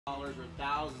dollars or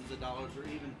thousands of dollars or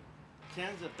even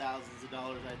tens of thousands of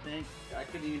dollars, I think. I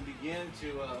couldn't even begin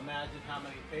to imagine how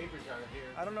many papers are here.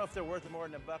 I don't know if they're worth more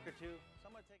than a buck or two.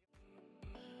 Someone take it.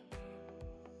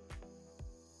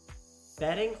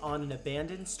 Betting on an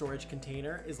abandoned storage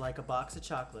container is like a box of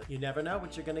chocolate. You never know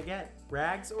what you're gonna get.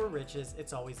 Rags or riches,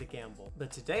 it's always a gamble.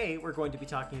 But today, we're going to be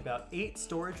talking about 8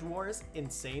 Storage Wars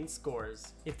insane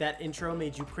scores. If that intro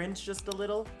made you cringe just a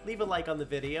little, leave a like on the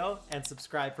video and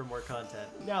subscribe for more content.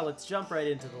 Now let's jump right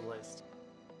into the list.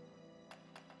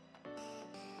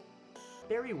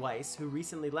 Barry Weiss, who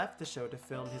recently left the show to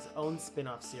film his own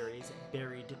spin-off series,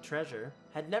 Buried Treasure,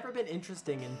 had never been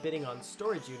interested in bidding on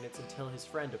storage units until his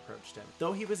friend approached him.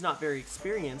 Though he was not very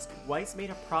experienced, Weiss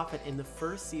made a profit in the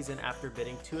first season after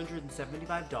bidding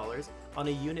 $275 on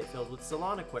a unit filled with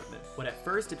salon equipment. What at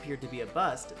first appeared to be a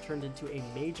bust turned into a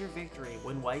major victory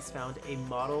when Weiss found a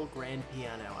model grand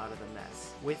piano out of the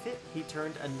mess. With it, he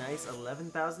turned a nice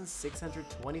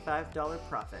 $11,625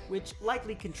 profit, which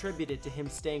likely contributed to him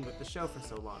staying with the show for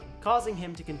so long, causing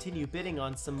him to continue bidding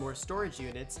on some more storage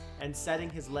units and setting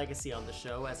his legacy on the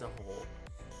show as a whole.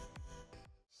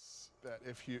 That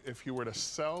if you were to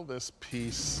sell this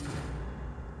piece,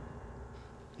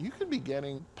 you could be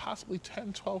getting possibly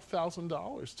 $10,000,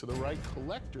 $12,000 to the right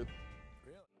collector.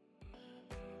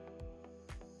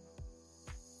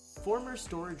 Former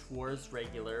Storage Wars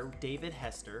regular David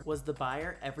Hester was the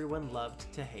buyer everyone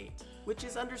loved to hate, which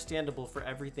is understandable for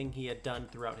everything he had done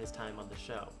throughout his time on the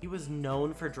show. He was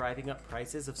known for driving up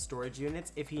prices of storage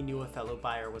units if he knew a fellow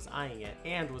buyer was eyeing it,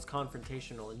 and was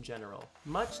confrontational in general.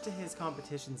 Much to his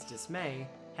competition's dismay,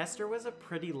 Hester was a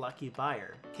pretty lucky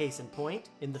buyer. Case in point,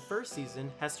 in the first season,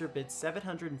 Hester bid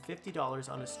 $750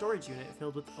 on a storage unit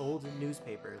filled with old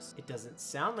newspapers. It doesn't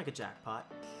sound like a jackpot,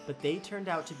 but they turned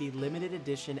out to be limited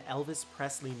edition Elvis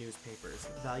Presley newspapers,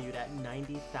 valued at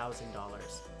 $90,000.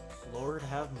 Lord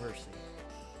have mercy.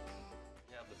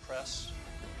 You have the press,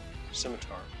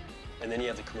 scimitar, and then you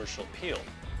have the commercial appeal.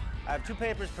 I have 2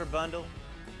 papers per bundle.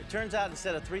 It turns out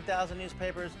instead of 3,000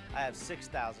 newspapers, I have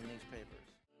 6,000 newspapers.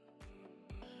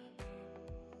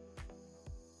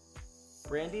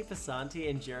 Brandy Fasanti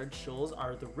and Jared Schulz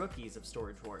are the rookies of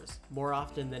Storage Wars. More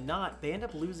often than not, they end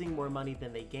up losing more money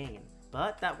than they gain.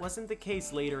 But that wasn't the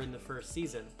case later in the first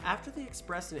season. After they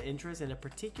expressed an interest in a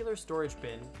particular storage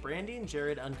bin, Brandy and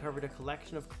Jared uncovered a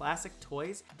collection of classic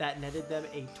toys that netted them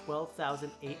a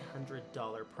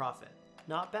 $12,800 profit.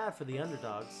 Not bad for the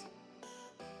underdogs.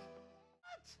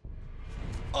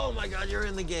 Oh my God, you're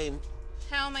in the game.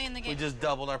 How am I in the game? We just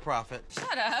doubled our profit.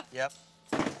 Shut up. Yep.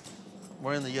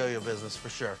 We're in the yo-yo business for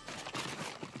sure.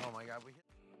 Oh my God, we hit.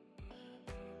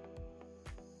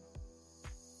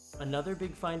 Another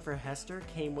big find for Hester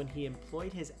came when he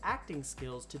employed his acting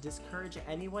skills to discourage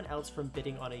anyone else from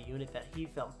bidding on a unit that he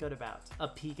felt good about. A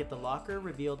peek at the locker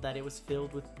revealed that it was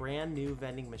filled with brand new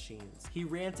vending machines. He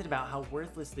ranted about how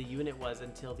worthless the unit was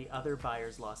until the other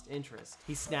buyers lost interest.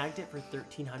 He snagged it for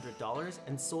 $1,300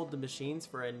 and sold the machines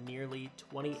for a nearly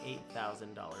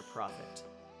 $28,000 profit.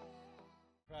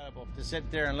 Incredible to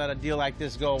sit there and let a deal like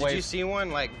this go away. Did you see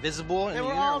one like visible? They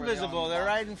were all visible. They're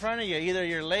right in front of you. Either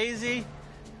you're lazy,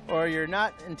 or you're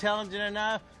not intelligent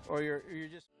enough, or you're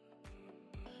just.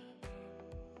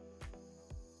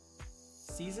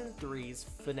 Season 3's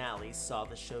finale saw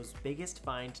the show's biggest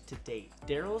find to date.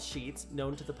 Daryl Sheets,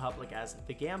 known to the public as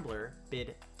The Gambler,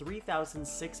 bid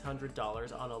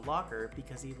 $3,600 on a locker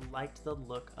because he liked the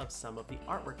look of some of the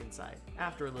artwork inside.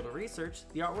 After a little research,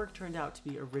 the artwork turned out to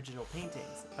be original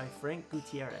paintings by Frank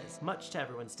Gutierrez. Much to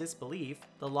everyone's disbelief,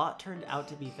 the lot turned out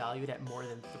to be valued at more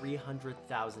than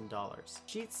 $300,000.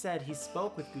 Sheets said he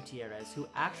spoke with Gutierrez, who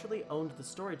actually owned the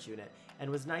storage unit, and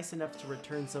was nice enough to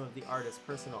return some of the artist's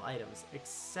personal items,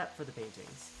 except for the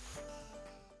paintings.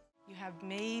 You have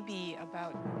maybe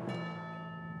about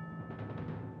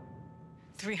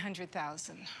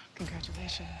 300,000.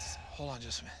 Congratulations. Hold on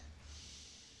just a minute.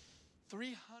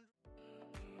 300.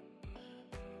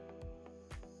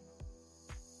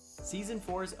 Season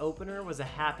 4's opener was a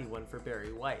happy one for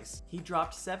Barry Weiss. He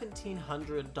dropped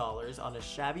 $1,700 on a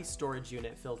shabby storage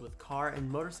unit filled with car and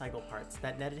motorcycle parts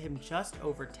that netted him just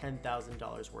over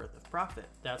 $10,000 worth of profit.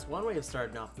 That's one way of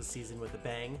starting off the season with a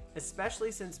bang,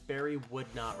 especially since Barry would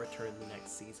not return the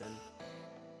next season.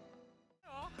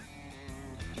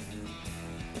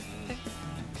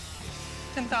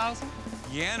 10,000?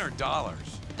 Yen or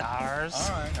dollars? Dollars.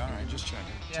 All right, just checking.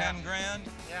 Yeah. 10 grand?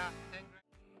 Yeah.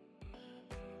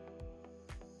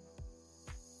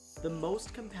 The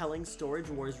most compelling Storage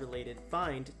Wars related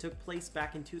find took place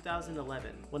back in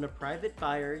 2011 when a private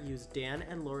buyer used Dan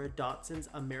and Laura Dotson's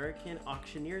American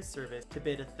Auctioneers service to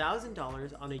bid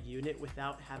 $1,000 on a unit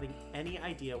without having any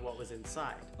idea what was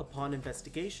inside. Upon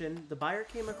investigation, the buyer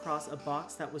came across a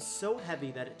box that was so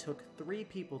heavy that it took 3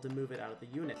 people to move it out of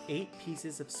the unit. 8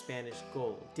 pieces of Spanish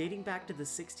gold, dating back to the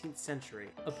 16th century.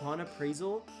 Upon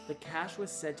appraisal, the cash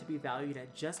was said to be valued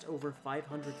at just over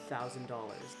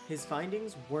 $500,000. His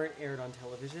findings weren't aired on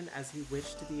television as he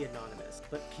wished to be anonymous,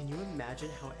 but can you imagine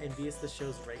how envious the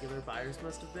show's regular buyers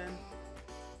must have been?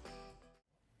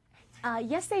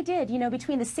 Yes, they did. You know,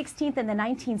 between the 16th and the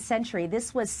 19th century,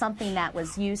 this was something that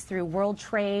was used through world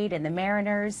trade and the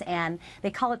mariners, and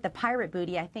they call it the pirate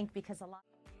booty, I think, because a lot...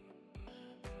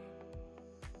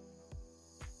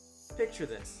 Picture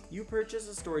this. You purchase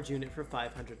a storage unit for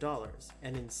 $500,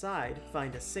 and inside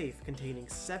find a safe containing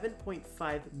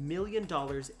 $7.5 million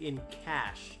in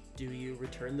cash. Do you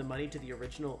return the money to the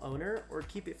original owner or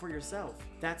keep it for yourself?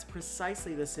 That's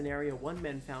precisely the scenario one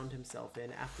man found himself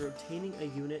in after obtaining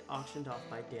a unit auctioned off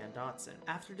by Dan Dotson.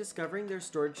 After discovering their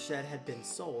storage shed had been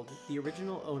sold, the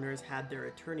original owners had their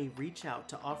attorney reach out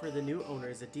to offer the new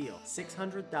owners a deal,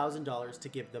 $600,000 to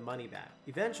give the money back.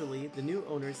 Eventually, the new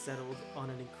owners settled on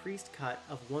an increased cut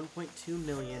of $1.2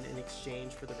 million in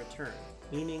exchange for the return,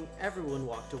 meaning everyone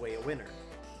walked away a winner.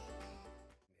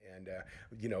 And,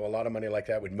 you know, a lot of money like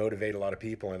that would motivate a lot of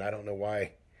people, and I don't know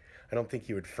why. I don't think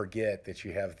you would forget that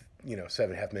you have, you know,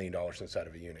 $7.5 million inside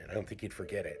of a unit. I don't think you'd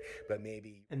forget it, but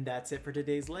maybe... And that's it for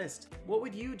today's list. What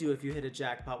would you do if you hit a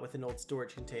jackpot with an old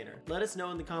storage container? Let us know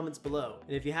in the comments below.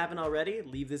 And if you haven't already,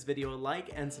 leave this video a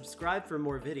like and subscribe for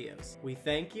more videos. We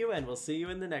thank you, and we'll see you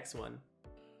in the next one.